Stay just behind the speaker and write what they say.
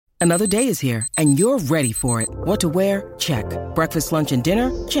Another day is here, and you're ready for it. What to wear? Check. Breakfast, lunch, and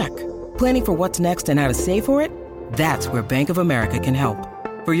dinner? Check. Planning for what's next and how to save for it? That's where Bank of America can help.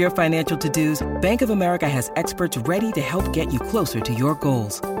 For your financial to-dos, Bank of America has experts ready to help get you closer to your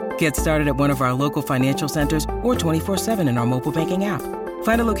goals. Get started at one of our local financial centers or 24/7 in our mobile banking app.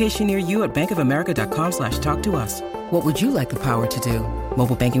 Find a location near you at bankofamerica.com/talktous. What would you like the power to do?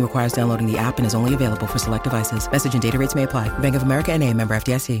 Mobile banking requires downloading the app and is only available for select devices. Message and data rates may apply. Bank of America N.A., member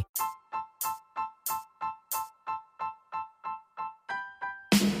FDIC.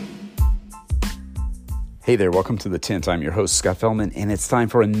 Hey there, welcome to The Tint. I'm your host, Scott Fellman, and it's time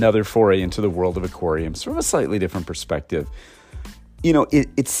for another foray into the world of aquariums from a slightly different perspective. You know,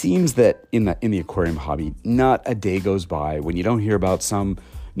 it seems that in the aquarium hobby, not a day goes by when you don't hear about some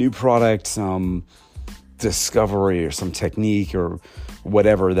new product, some discovery or some technique or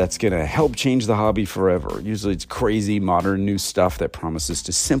whatever that's going to help change the hobby forever. Usually it's crazy, modern, new stuff that promises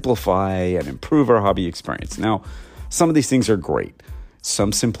to simplify and improve our hobby experience. Now, some of these things are great.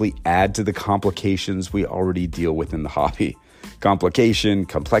 Some simply add to the complications we already deal with in the hobby. Complication,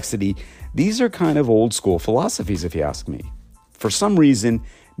 complexity, these are kind of old school philosophies, if you ask me. For some reason,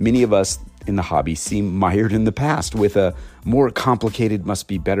 many of us in the hobby seem mired in the past with a more complicated must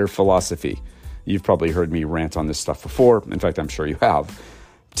be better philosophy. You've probably heard me rant on this stuff before. In fact, I'm sure you have.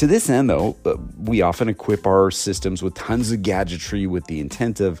 To this end, though, we often equip our systems with tons of gadgetry with the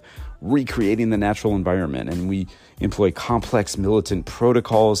intent of recreating the natural environment, and we employ complex militant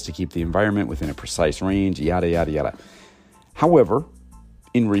protocols to keep the environment within a precise range, yada, yada, yada. However,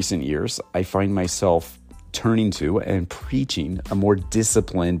 in recent years, I find myself turning to and preaching a more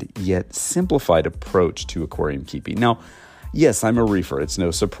disciplined yet simplified approach to aquarium keeping. Now, yes, I'm a reefer. It's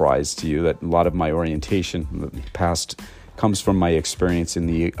no surprise to you that a lot of my orientation in the past comes from my experience in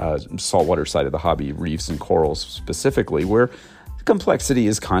the saltwater side of the hobby, reefs and corals specifically, where complexity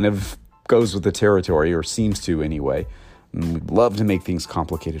is kind of goes with the territory, or seems to anyway. And we love to make things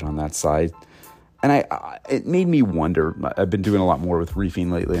complicated on that side. And it made me wonder. I've been doing a lot more with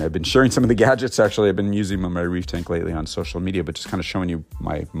reefing lately. I've been sharing some of the gadgets, actually, I've been using on my reef tank lately on social media, but just kind of showing you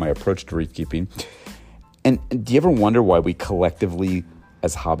my approach to reef keeping. And do you ever wonder why we collectively,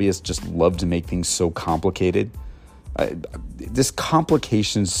 as hobbyists, just love to make things so complicated? This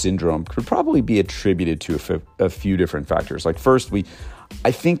complication syndrome could probably be attributed to a few different factors. Like first,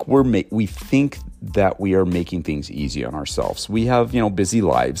 I think we think that we are making things easy on ourselves. We have, busy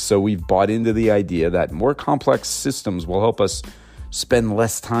lives, so we've bought into the idea that more complex systems will help us spend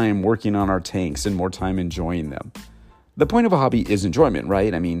less time working on our tanks and more time enjoying them. The point of a hobby is enjoyment,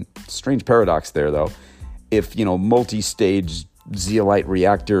 right? I mean, strange paradox there, though. If, multi-stage zeolite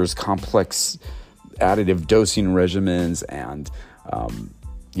reactors, complex additive dosing regimens, and,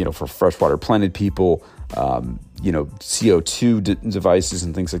 for freshwater planet people, CO2 devices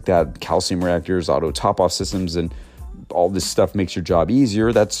and things like that, calcium reactors, auto top-off systems, and all this stuff makes your job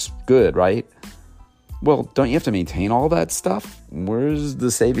easier, that's good, right? Well, don't you have to maintain all that stuff? Where's the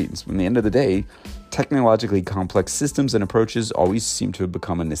savings? At the end of the day, technologically complex systems and approaches always seem to have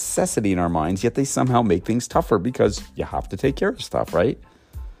become a necessity in our minds, yet they somehow make things tougher because you have to take care of stuff, right?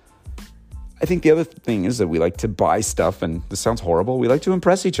 I think the other thing is that we like to buy stuff, and this sounds horrible, we like to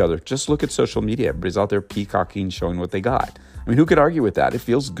impress each other. Just look at social media. Everybody's out there peacocking, showing what they got. I mean, who could argue with that? It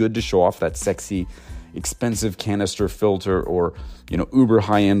feels good to show off that sexy, expensive canister filter or, uber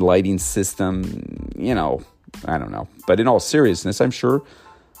high-end lighting system. I don't know. But in all seriousness, I'm sure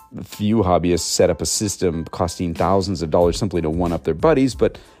few hobbyists set up a system costing thousands of dollars simply to one-up their buddies.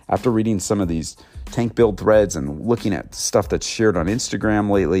 But after reading some of these tank build threads and looking at stuff that's shared on Instagram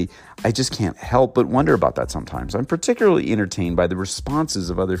lately, I just can't help but wonder about that sometimes. I'm particularly entertained by the responses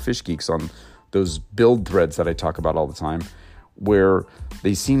of other fish geeks on those build threads that I talk about all the time, where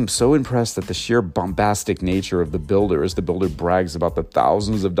they seem so impressed at the sheer bombastic nature of the builder as the builder brags about the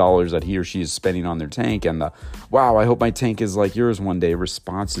thousands of dollars that he or she is spending on their tank, and the, wow, I hope my tank is like yours one day,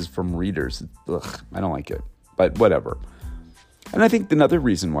 responses from readers. Ugh, I don't like it, but whatever. And I think another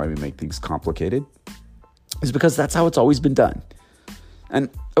reason why we make things complicated is because that's how it's always been done. And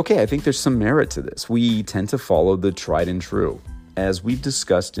okay, I think there's some merit to this. We tend to follow the tried and true. As we've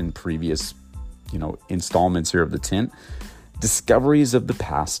discussed in previous, installments here of The Tint, discoveries of the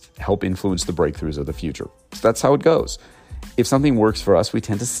past help influence the breakthroughs of the future. So that's how it goes. If something works for us, we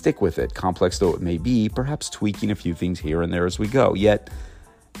tend to stick with it, complex though it may be, perhaps tweaking a few things here and there as we go. Yet,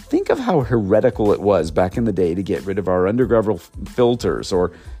 think of how heretical it was back in the day to get rid of our undergravel filters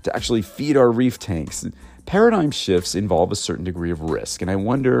or to actually feed our reef tanks. Paradigm shifts involve a certain degree of risk, and I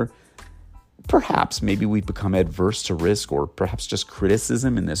wonder, perhaps maybe we've become adverse to risk or perhaps just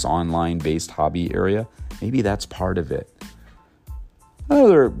criticism in this online-based hobby area. Maybe that's part of it.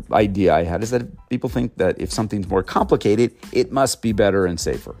 Another idea I had is that people think that if something's more complicated, it must be better and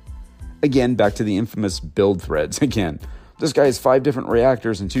safer. Again, back to the infamous build threads. Again, this guy has 5 different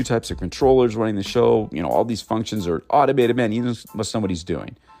reactors and 2 types of controllers running the show. All these functions are automated. Man, he must know what he's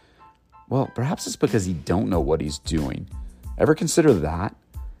doing. Well, perhaps it's because he don't know what he's doing. Ever consider that?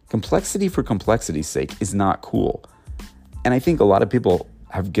 Complexity for complexity's sake is not cool. And I think a lot of people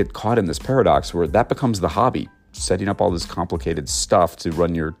get caught in this paradox where that becomes the hobby, setting up all this complicated stuff to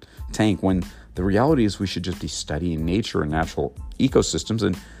run your tank, when the reality is we should just be studying nature and natural ecosystems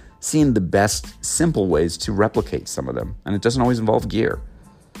and seeing the best simple ways to replicate some of them. And it doesn't always involve gear.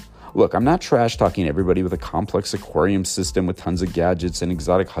 Look, I'm not trash talking everybody with a complex aquarium system with tons of gadgets and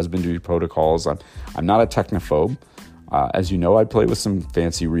exotic husbandry protocols. I'm not a technophobe. As you know, I play with some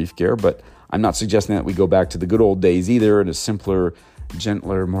fancy reef gear, but I'm not suggesting that we go back to the good old days either, in a simpler,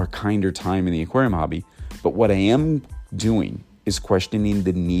 gentler, more kinder time in the aquarium hobby. But what I am doing is questioning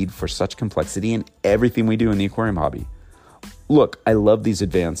the need for such complexity in everything we do in the aquarium hobby. Look, I love these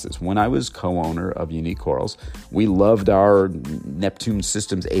advances. When I was co-owner of Unique Corals, we loved our Neptune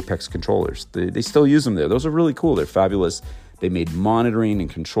Systems Apex controllers. They still use them there. Those are really cool. They're fabulous. They made monitoring and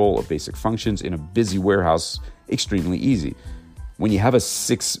control of basic functions in a busy warehouse extremely easy. When you have a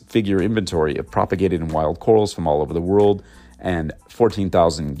 6-figure inventory of propagated and wild corals from all over the world and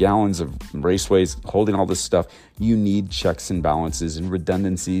 14,000 gallons of raceways holding all this stuff, you need checks and balances and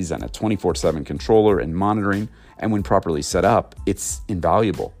redundancies and a 24/7 controller and monitoring. And when properly set up, it's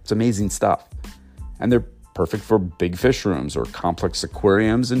invaluable. It's amazing stuff. And they're perfect for big fish rooms or complex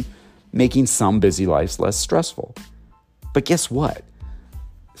aquariums and making some busy lives less stressful. But guess what?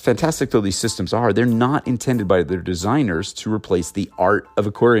 Fantastic though these systems are, they're not intended by their designers to replace the art of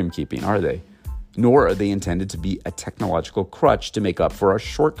aquarium keeping, are they? Nor are they intended to be a technological crutch to make up for our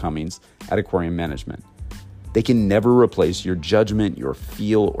shortcomings at aquarium management. They can never replace your judgment, your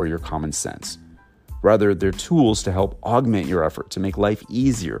feel, or your common sense. Rather, they're tools to help augment your effort to make life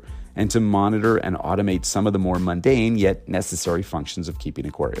easier and to monitor and automate some of the more mundane yet necessary functions of keeping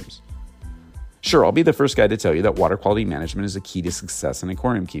aquariums. Sure, I'll be the first guy to tell you that water quality management is a key to success in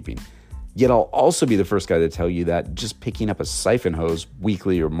aquarium keeping. Yet I'll also be the first guy to tell you that just picking up a siphon hose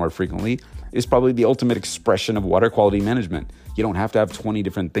weekly or more frequently is probably the ultimate expression of water quality management. You don't have to have 20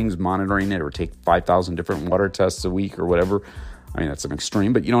 different things monitoring it or take 5,000 different water tests a week or whatever. I mean, that's an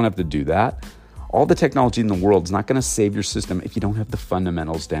extreme, but you don't have to do that. All the technology in the world is not going to save your system if you don't have the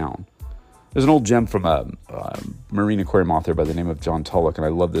fundamentals down. There's an old gem from a marine aquarium author by the name of John Tulloch, and I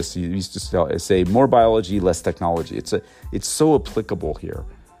love this. He used to say, more biology, less technology. It's so applicable here.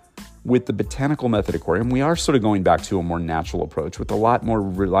 With the botanical method aquarium, we are sort of going back to a more natural approach with a lot more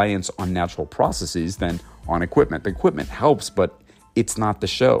reliance on natural processes than on equipment. The equipment helps, but it's not the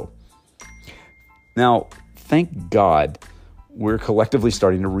show. Now, thank God, we're collectively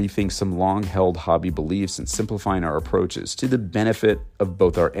starting to rethink some long-held hobby beliefs and simplifying our approaches to the benefit of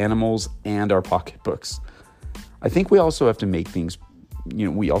both our animals and our pocketbooks. I think we also have to make things,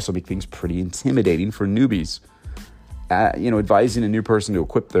 pretty intimidating for newbies. Advising a new person to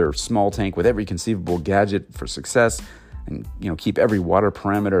equip their small tank with every conceivable gadget for success and, keep every water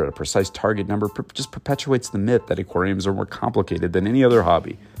parameter at a precise target number just perpetuates the myth that aquariums are more complicated than any other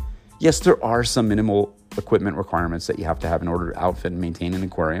hobby. Yes, there are some minimal equipment requirements that you have to have in order to outfit and maintain an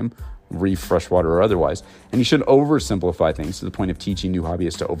aquarium, reef, freshwater, or otherwise, and you shouldn't oversimplify things to the point of teaching new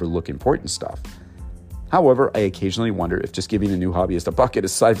hobbyists to overlook important stuff. However, I occasionally wonder if just giving a new hobbyist a bucket, a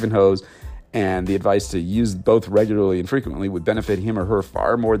siphon hose, and the advice to use both regularly and frequently would benefit him or her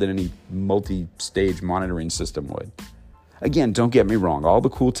far more than any multi-stage monitoring system would. Again, don't get me wrong, all the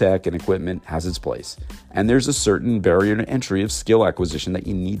cool tech and equipment has its place, and there's a certain barrier to entry of skill acquisition that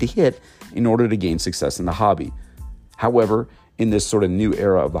you need to hit in order to gain success in the hobby. However, in this sort of new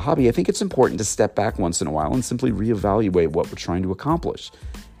era of the hobby, I think it's important to step back once in a while and simply reevaluate what we're trying to accomplish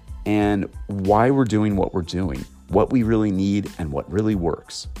and why we're doing what we're doing, what we really need, and what really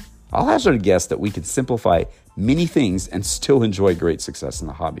works. I'll hazard a guess that we can simplify many things and still enjoy great success in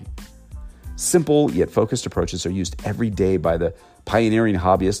the hobby. Simple yet focused approaches are used every day by the pioneering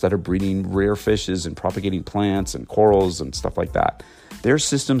hobbyists that are breeding rare fishes and propagating plants and corals and stuff like that. Their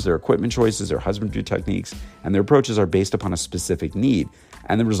systems, their equipment choices, their husbandry techniques, and their approaches are based upon a specific need,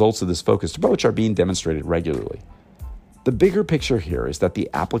 and the results of this focused approach are being demonstrated regularly. The bigger picture here is that the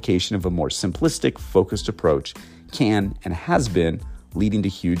application of a more simplistic, focused approach can and has been leading to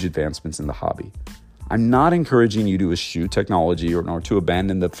huge advancements in the hobby. I'm not encouraging you to eschew technology or to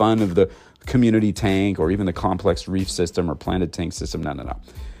abandon the fun of the community tank or even the complex reef system or planted tank system. No.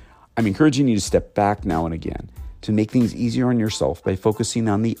 I'm encouraging you to step back now and again to make things easier on yourself by focusing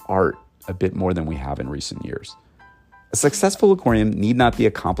on the art a bit more than we have in recent years. A successful aquarium need not be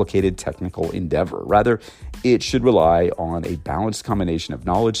a complicated technical endeavor. Rather, it should rely on a balanced combination of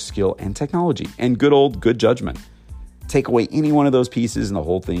knowledge, skill, and technology, and good judgment. Take away any one of those pieces and the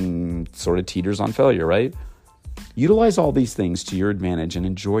whole thing sort of teeters on failure, right? Utilize all these things to your advantage and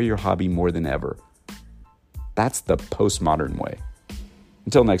enjoy your hobby more than ever. That's the postmodern way.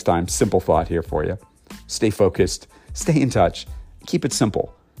 Until next time, simple thought here for you. Stay focused, stay in touch, keep it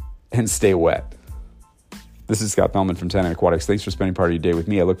simple, and stay wet. This is Scott Fellman from Tennant Aquatics. Thanks for spending part of your day with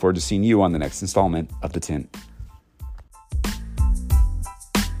me. I look forward to seeing you on the next installment of The Tint.